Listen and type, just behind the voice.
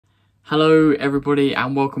Hello everybody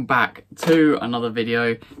and welcome back to another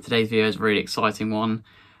video. Today's video is a really exciting one.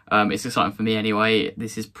 It's exciting for me anyway.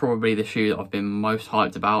 This is probably the shoe that I've been most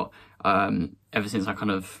hyped about ever since I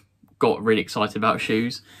kind of got really excited about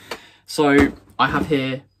shoes. So I have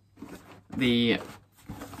here the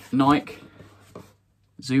Nike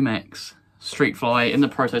ZoomX Streakfly in the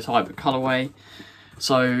prototype colorway.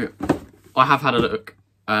 So I have had a look.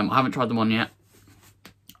 I haven't tried them on yet.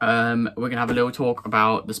 We're going to have a little talk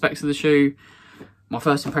about the specs of the shoe, my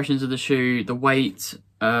first impressions of the shoe, the weight,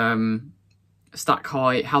 stack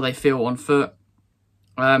height, how they feel on foot,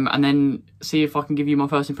 and then see if I can give you my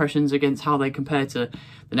first impressions against how they compare to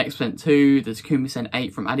the Next Percent 2, the Takumi Sen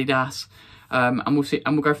 8 from Adidas, and we'll see,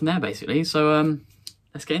 and we'll go from there basically. So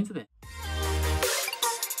let's get into this.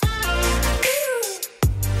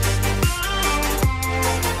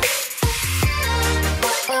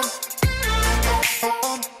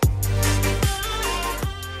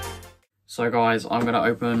 So guys, I'm going to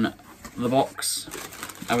open the box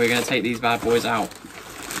and we're going to take these bad boys out.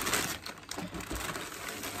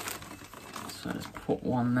 So let's put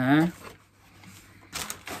one there.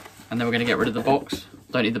 And then we're going to get rid of the box.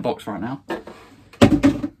 Don't need the box right now.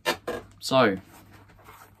 So,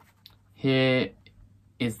 here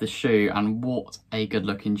is the shoe, and what a good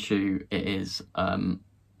looking shoe it is. I'm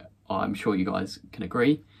sure you guys can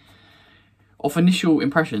agree. Off initial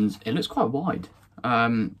impressions, it looks quite wide.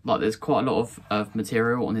 Like there's quite a lot of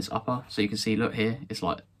material on this upper, so you can see, look here, it's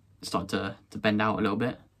like it's starting to bend out a little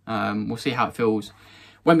bit. We'll see how it feels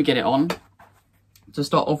when we get it on. To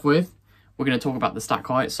start off with, we're going to talk about the stack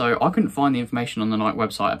height. So I couldn't find the information on the Nike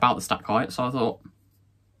website about the stack height, so I thought,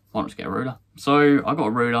 why not just get a ruler? So I got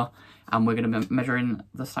a ruler and we're going to be measuring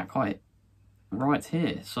the stack height right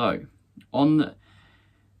here. So on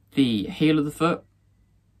the heel of the foot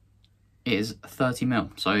is 30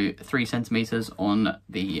 mil, so 3 centimeters on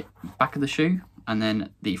the back of the shoe, and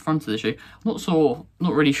then the front of the shoe. Not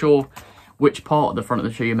really sure which part of the front of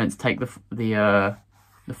the shoe you're meant to take the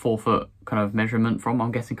forefoot kind of measurement from.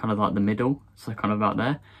 I'm guessing kind of like the middle, so kind of about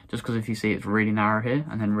there, just because if you see it's really narrow here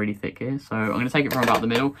and then really thick here. So I'm going to take it from about the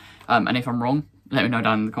middle, and if I'm wrong, let me know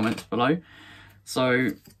down in the comments below. So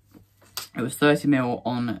it was 30 mil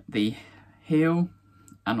on the heel,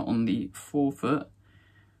 and on the forefoot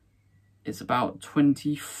it's about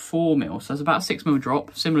 24 mil, so it's about a 6 mil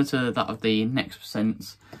drop, similar to that of the Next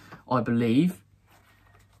Percent, I believe.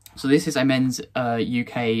 So this is a men's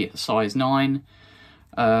UK size 9.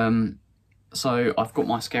 So I've got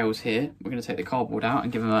my scales here. We're going to take the cardboard out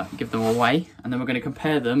and give them away, and then we're going to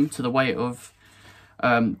compare them to the weight of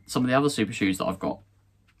some of the other super shoes that I've got.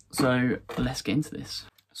 So let's get into this.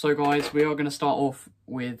 So guys, we are going to start off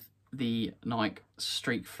with the Nike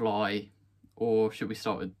Streakfly, or should we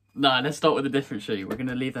start with... No, let's start with a different shoe. We're going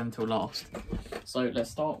to leave them till last. So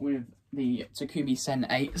let's start with the Takumi Sen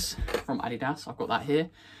 8s from Adidas. I've got that here.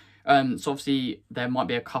 So obviously there might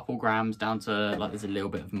be a couple grams down to, like, there's a little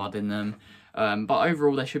bit of mud in them. But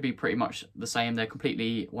overall they should be pretty much the same. They're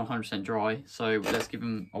completely 100% dry. So let's give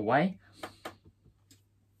them away.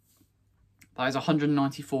 That is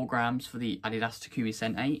 194 grams for the Adidas Takumi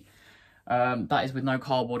Sen 8. That is with no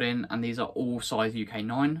cardboard in, and these are all size UK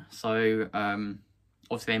 9. So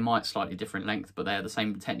obviously they might slightly different length, but they're the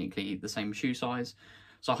same, technically the same shoe size.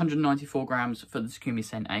 So 194 grams for the Takumi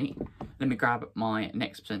Sen 8. Let me grab my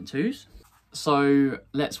Next Percent 2s. So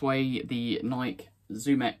let's weigh the Nike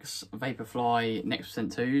ZoomX Vaporfly Next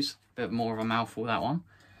Percent 2s. Bit more of a mouthful, that one.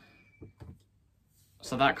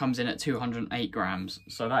 So that comes in at 208 grams.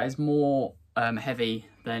 So that is more heavy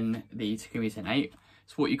than the Takumi Sen 8.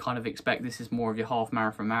 It's what you kind of expect. This is more of your half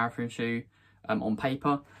marathon shoe on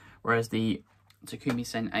paper, whereas the Takumi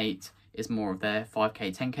Sen 8 is more of their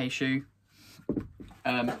 5k 10k shoe.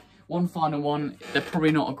 One final one, they're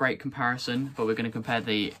probably not a great comparison, but we're going to compare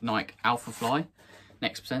the Nike Alpha Fly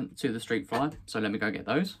Next Percent to the Streakfly. So let me go get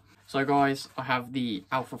those. So guys, I have the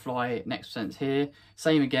Alpha Fly Next Percent here.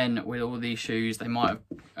 Same again with all these shoes. They might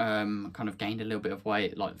have kind of gained a little bit of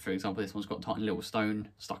weight. Like for example, this one's got a tiny little stone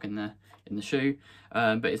stuck in the shoe,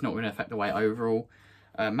 but it's not going to affect the weight overall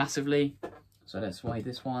massively. So let's weigh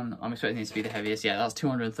this one. I'm expecting this to be the heaviest. Yeah, that's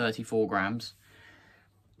 234 grams.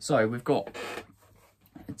 So we've got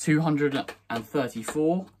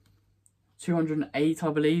 234, 208, I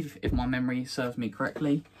believe, if my memory serves me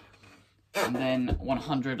correctly. And then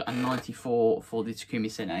 194 for the Takumi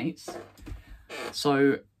Sen 8s.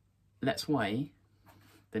 So let's weigh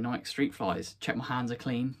the Nike Streakflies. Check my hands are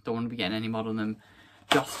clean. Don't want to be getting any mud on them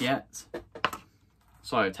just yet.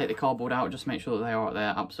 So take the cardboard out, just make sure that they are at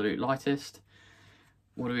their absolute lightest.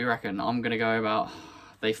 What do we reckon? I'm going to go about,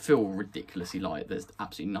 they feel ridiculously light. There's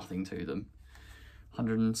absolutely nothing to them.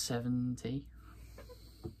 170.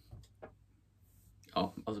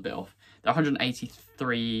 Oh, I was a bit off. They're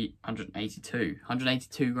 183,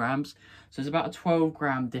 182 grams. So there's about a 12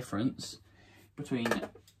 gram difference between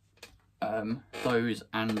those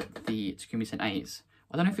and the Takumi Sen 8s.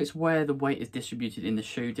 I don't know if it's where the weight is distributed in the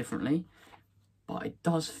shoe differently, but it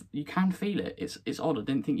does, you can feel it. It's odd. I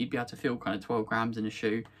didn't think you'd be able to feel kind of 12 grams in a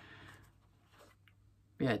shoe.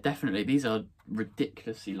 But yeah, definitely. These are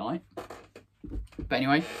ridiculously light. But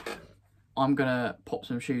anyway, I'm going to pop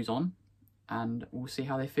some shoes on and we'll see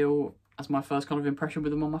how they feel as my first kind of impression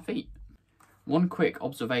with them on my feet. One quick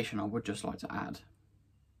observation I would just like to add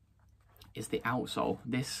is the outsole.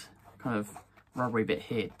 This kind of rubbery bit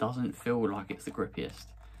here doesn't feel like it's the grippiest.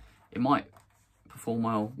 It might perform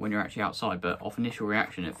well when you're actually outside, but off initial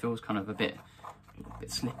reaction it feels kind of a bit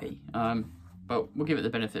slippy. But we'll give it the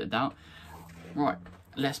benefit of the doubt. Right,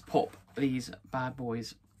 let's pop these bad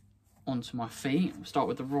boys onto my feet. We'll start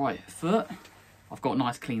with the right foot. I've got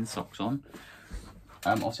nice clean socks on.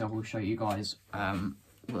 Obviously I will show you guys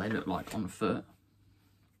what they look like on the foot.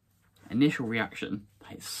 Initial reaction,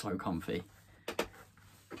 it's so comfy.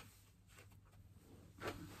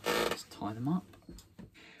 Let's tie them up.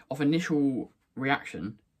 Off initial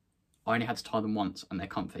reaction, I only had to tie them once and they're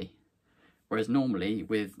comfy. Whereas normally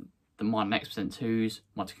with the my X% 2s,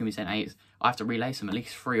 my Takumi Sen 8s, I have to relace them at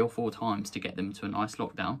least 3 or 4 times to get them to a nice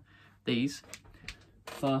lockdown. These,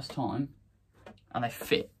 first time, and they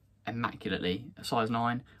fit immaculately. A size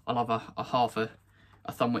 9. I love a half a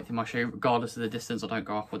thumb width in my shoe, regardless of the distance. I don't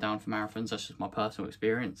go up or down for marathons. That's just my personal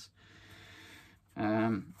experience.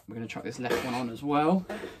 We're going to chuck this left one on as well.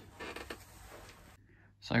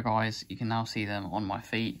 So guys, you can now see them on my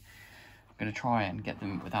feet. I'm going to try and get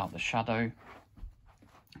them without the shadow.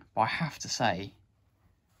 But I have to say,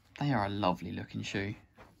 they are a lovely looking shoe.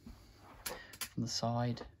 From the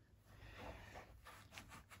side,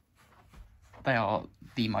 they are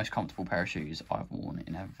the most comfortable pair of shoes I've worn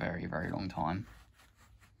in a very, very long time.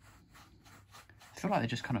 I feel like they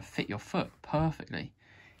just kind of fit your foot perfectly.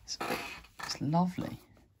 It's lovely.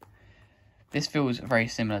 This feels very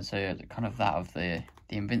similar to kind of that of the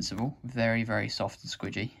Invincible. Very, very soft and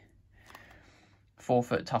squidgy.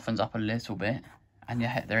 Forefoot toughens up a little bit. And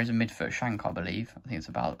yeah, there is a midfoot shank, I believe. I think it's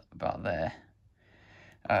about there.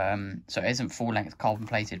 So it isn't full length carbon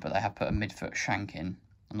plated, but they have put a midfoot shank in.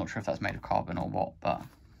 I'm not sure if that's made of carbon or what, but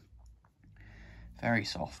very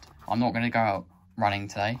soft. I'm not going to go out running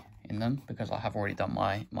today in them because I have already done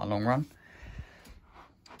my long run.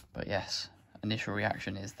 But yes, initial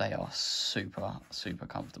reaction is they are super, super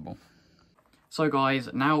comfortable. So guys,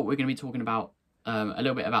 now we're going to be talking about a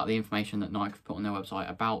little bit about the information that Nike have put on their website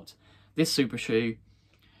about this super shoe.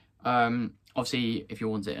 Obviously, if you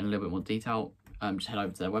want it in a little bit more detail, just head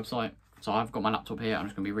over to their website. So I've got my laptop here. I'm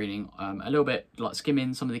just going to be reading a little bit, like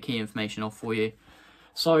skimming some of the key information off for you.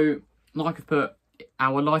 So Nike have put,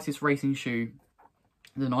 our lightest racing shoe,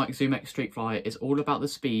 the Nike ZoomX Streakfly, is all about the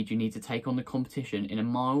speed you need to take on the competition in a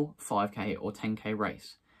mile, 5K or 10K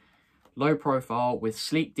race. Low profile with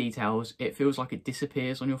sleek details, it feels like it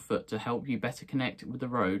disappears on your foot to help you better connect with the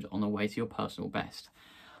road on the way to your personal best.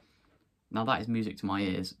 Now that is music to my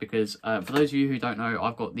ears, because for those of you who don't know,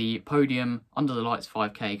 I've got the Podium Under the Lights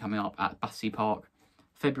 5K coming up at Battersea Park,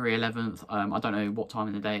 February 11th. I don't know what time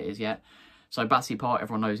in the day it is yet. So Battersea Park,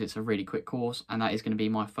 everyone knows it's a really quick course, and that is going to be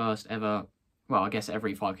my first ever, well, I guess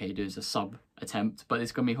every 5K you do is a sub attempt, but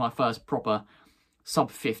it's going to be my first proper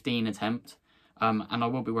sub 15 attempt, and I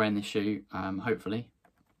will be wearing this shoe, hopefully.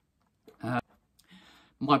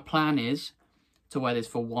 My plan is to wear this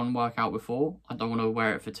for one workout before. I don't want to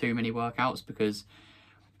wear it for too many workouts because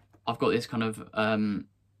I've got this kind of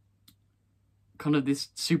this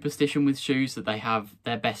superstition with shoes that they have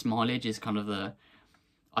their best mileage is kind of the,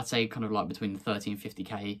 I'd say kind of like between 30 and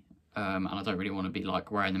 50k, and I don't really want to be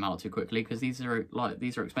like wearing them out too quickly because these are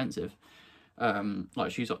expensive.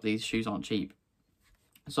 Like these shoes aren't cheap.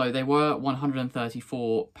 So they were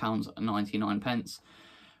 £134.99,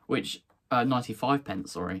 which 95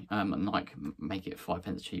 pence, sorry. Nike make it 5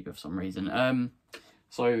 pence cheaper for some reason.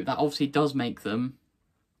 So that obviously does make them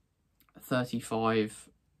 35.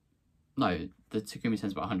 No, the Takumi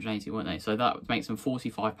Sen's about 180, weren't they? So that makes them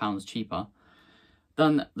 £45 cheaper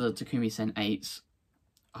than the Takumi Sen 8s.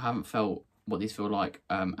 I haven't felt what these feel like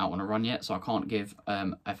out on a run yet, so I can't give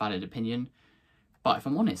a valid opinion. But if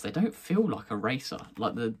I'm honest, they don't feel like a racer.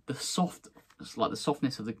 Like the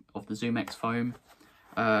softness of the ZoomX foam.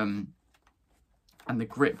 And the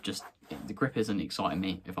grip isn't exciting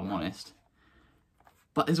me, if I'm honest.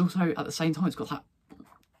 But there's also, at the same time, it's got that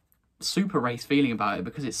super race feeling about it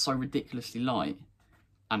because it's so ridiculously light.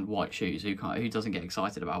 And white shoes, who doesn't get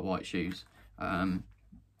excited about white shoes? Oh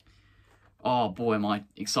boy, am I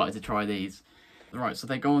excited to try these. Right, so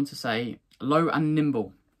they go on to say, low and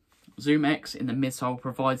nimble. ZoomX in the midsole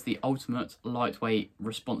provides the ultimate lightweight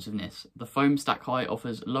responsiveness. The foam stack height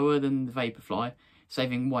offers lower than the Vaporfly,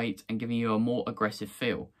 saving weight and giving you a more aggressive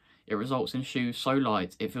feel. It results in shoes so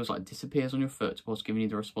light it feels like it disappears on your foot whilst giving you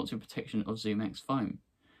the responsive protection of ZoomX foam,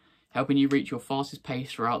 helping you reach your fastest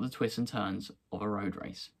pace throughout the twists and turns of a road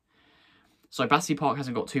race. So Battersea Park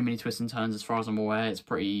hasn't got too many twists and turns as far as I'm aware. It's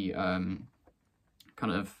pretty kind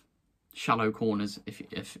of shallow corners,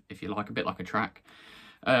 if you like, a bit like a track.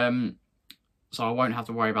 So I won't have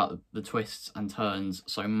to worry about the twists and turns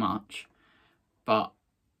so much, but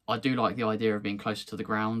I do like the idea of being closer to the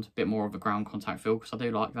ground, a bit more of a ground contact feel, because I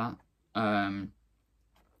do like that.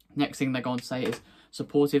 Next thing they're going to say is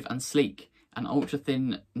supportive and sleek. An ultra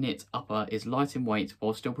thin knit upper is light in weight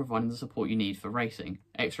while still providing the support you need for racing.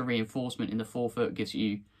 Extra reinforcement in the forefoot gives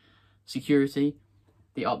you security.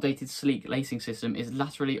 The updated sleek lacing system is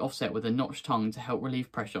laterally offset with a notched tongue to help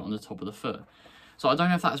relieve pressure on the top of the foot. So I don't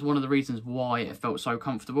know if that's one of the reasons why it felt so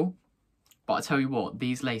comfortable, but I tell you what,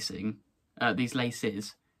 these laces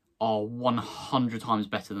are 100 times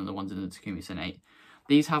better than the ones in the Takumi Sen 8.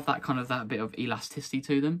 These have that bit of elasticity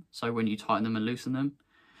to them, so when you tighten them and loosen them,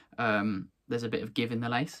 there's a bit of give in the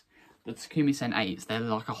lace. The Takumi Sen 8s, they're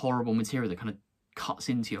like a horrible material that kind of cuts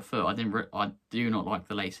into your foot. I do not like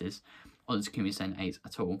the laces on the Takumi Sen 8s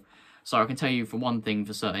at all. So I can tell you for one thing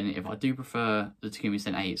for certain, if I do prefer the Takumi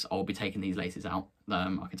Sen 8s, I'll be taking these laces out.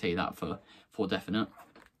 I can tell you that for definite.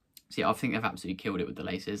 So yeah, I think they've absolutely killed it with the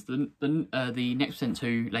laces. The Next Percent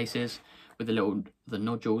 2 laces with the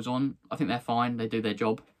nodules on, I think they're fine. They do their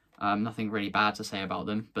job. Nothing really bad to say about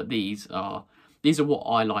them. But these are what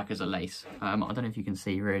I like as a lace. I don't know if you can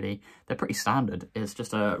see really. They're pretty standard. It's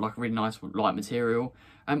just a really nice light material.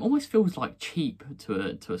 Almost feels like cheap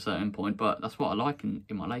to a certain point, but that's what I like in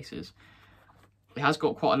my laces. It has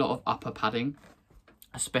got quite a lot of upper padding,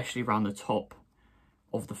 especially around the top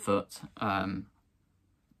of the foot.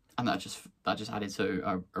 And that just added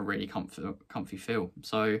to a really comfy feel.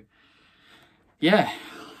 So yeah,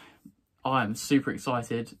 I am super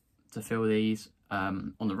excited to feel these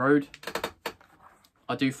on the road.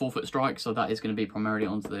 I do forefoot strike, so that is going to be primarily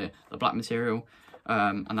onto the black material,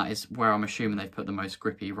 and that is where I'm assuming they've put the most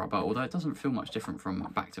grippy rubber, although it doesn't feel much different from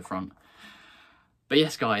back to front. But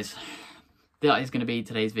yes guys, that is going to be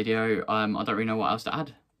today's video. I don't really know what else to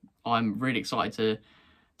add. I'm really excited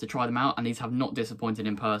to try them out, and these have not disappointed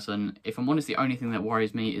in person. If I'm honest, the only thing that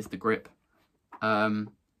worries me is the grip,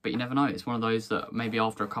 but you never know. It's one of those that maybe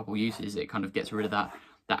after a couple uses it kind of gets rid of that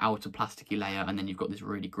outer plasticky layer, and then you've got this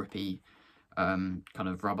really grippy kind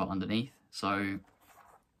of rubber underneath. So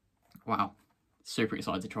wow, super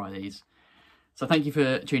excited to try these. So thank you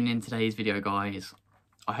for tuning in today's video guys.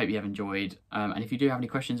 I hope you have enjoyed, and if you do have any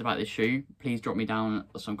questions about this shoe, please drop me down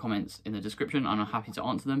some comments in the description and I'm happy to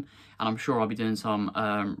answer them. And I'm sure I'll be doing some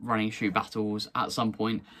running shoe battles at some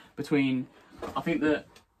point between, I think that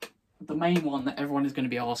the main one that everyone is going to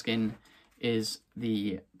be asking is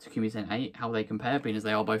the Takumi Sen 8, how they compare, being as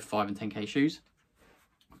they are both 5 and 10k shoes,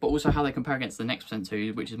 but also how they compare against the Next Percent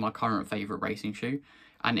 2, which is my current favourite racing shoe.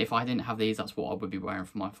 And if I didn't have these, that's what I would be wearing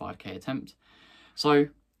for my 5k attempt. So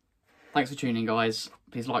thanks for tuning in guys.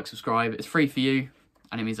 Please like, subscribe. It's free for you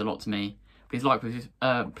and it means a lot to me. Please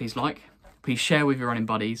please share with your running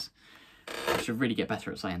buddies. I should really get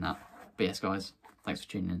better at saying that. But yes guys, thanks for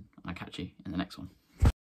tuning in. I'll catch you in the next one.